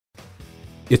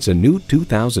It's a new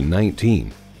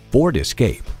 2019 Ford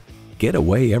Escape. Get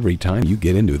away every time you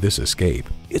get into this Escape.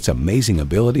 Its amazing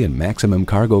ability and maximum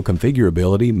cargo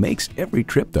configurability makes every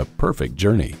trip the perfect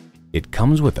journey. It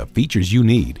comes with the features you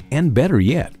need and, better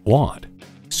yet, want.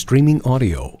 Streaming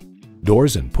audio,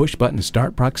 doors and push-button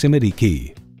start proximity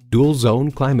key, dual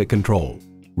zone climate control,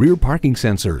 rear parking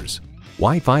sensors,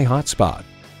 Wi-Fi hotspot,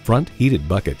 front heated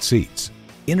bucket seats,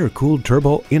 intercooled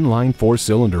turbo inline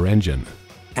 4-cylinder engine,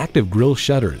 active grille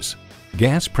shutters,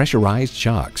 gas pressurized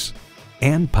shocks,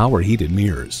 and power heated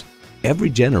mirrors. Every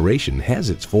generation has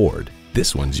its Ford.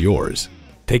 This one's yours.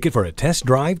 Take it for a test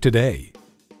drive today.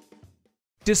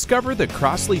 Discover the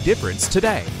Crossley difference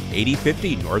today.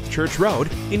 8050 North Church Road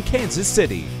in Kansas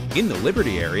City, in the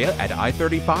Liberty area at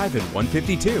I-35 and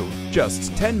 152,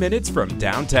 just 10 minutes from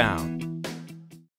downtown.